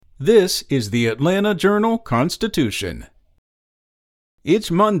This is the Atlanta Journal-Constitution. It's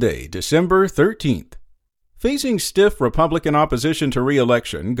Monday, December 13th. Facing stiff Republican opposition to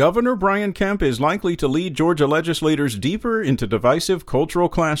re-election, Governor Brian Kemp is likely to lead Georgia legislators deeper into divisive cultural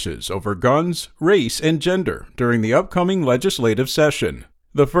clashes over guns, race, and gender during the upcoming legislative session.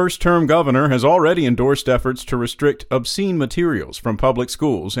 The first-term governor has already endorsed efforts to restrict obscene materials from public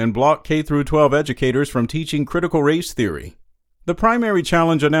schools and block K-12 educators from teaching critical race theory. The primary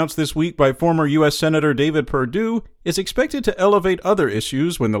challenge announced this week by former U.S. Senator David Perdue is expected to elevate other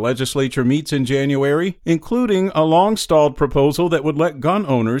issues when the legislature meets in January, including a long-stalled proposal that would let gun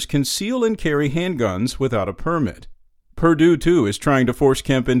owners conceal and carry handguns without a permit. Perdue, too, is trying to force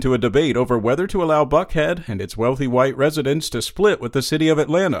Kemp into a debate over whether to allow Buckhead and its wealthy white residents to split with the city of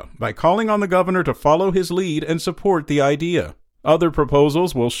Atlanta by calling on the governor to follow his lead and support the idea. Other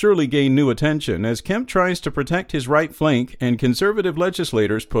proposals will surely gain new attention as Kemp tries to protect his right flank and conservative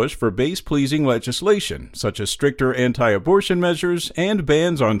legislators push for base-pleasing legislation, such as stricter anti-abortion measures and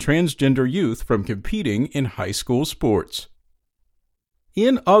bans on transgender youth from competing in high school sports.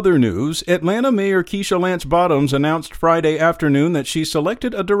 In other news, Atlanta Mayor Keisha Lance Bottoms announced Friday afternoon that she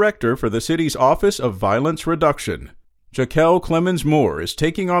selected a director for the city's Office of Violence Reduction. Jaquel Clemens Moore is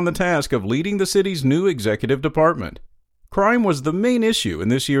taking on the task of leading the city's new executive department. Crime was the main issue in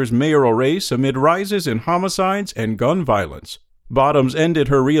this year's mayoral race amid rises in homicides and gun violence. Bottoms ended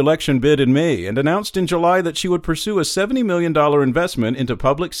her re-election bid in May and announced in July that she would pursue a $70 million investment into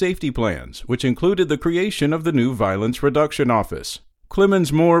public safety plans, which included the creation of the new Violence Reduction Office.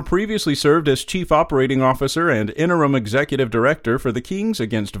 Clemens Moore previously served as Chief Operating Officer and Interim Executive Director for the Kings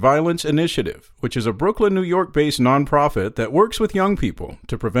Against Violence Initiative, which is a Brooklyn, New York-based nonprofit that works with young people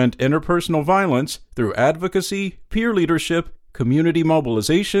to prevent interpersonal violence through advocacy, peer leadership, community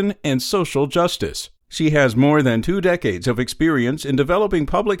mobilization, and social justice. She has more than 2 decades of experience in developing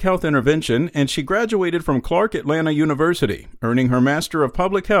public health intervention, and she graduated from Clark Atlanta University, earning her Master of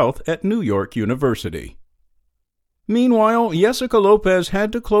Public Health at New York University. Meanwhile, Jessica Lopez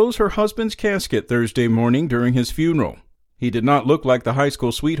had to close her husband's casket Thursday morning during his funeral. He did not look like the high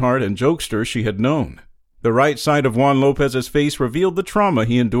school sweetheart and jokester she had known. The right side of Juan Lopez's face revealed the trauma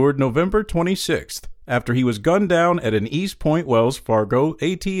he endured November 26th after he was gunned down at an East Point Wells Fargo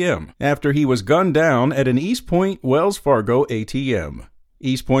ATM.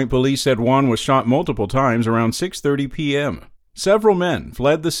 East Point police said Juan was shot multiple times around 6:30 p.m. Several men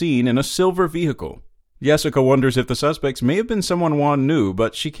fled the scene in a silver vehicle. Jessica wonders if the suspects may have been someone Juan knew,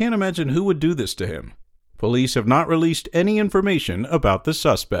 but she can't imagine who would do this to him. Police have not released any information about the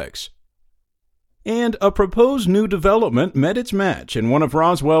suspects. And a proposed new development met its match in one of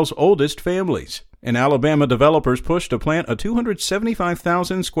Roswell's oldest families. An Alabama developer's push to plant a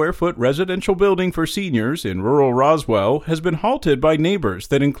 275,000-square-foot residential building for seniors in rural Roswell has been halted by neighbors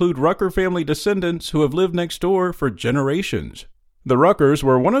that include Rucker family descendants who have lived next door for generations. The Ruckers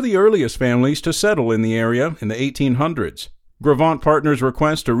were one of the earliest families to settle in the area in the 1800s. Gravant Partners'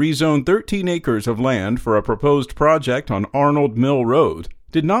 request to rezone 13 acres of land for a proposed project on Arnold Mill Road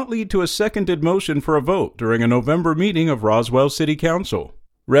did not lead to a seconded motion for a vote during a November meeting of Roswell City Council.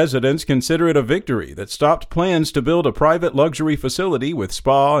 Residents consider it a victory that stopped plans to build a private luxury facility with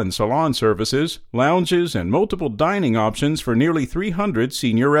spa and salon services, lounges, and multiple dining options for nearly 300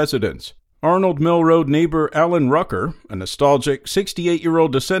 senior residents. Arnold Mill Road neighbor Alan Rucker, a nostalgic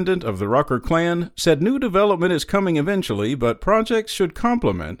 68-year-old descendant of the Rucker clan, said new development is coming eventually, but projects should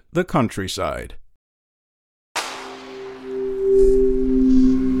complement the countryside.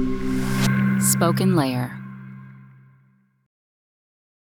 Spoken Layer.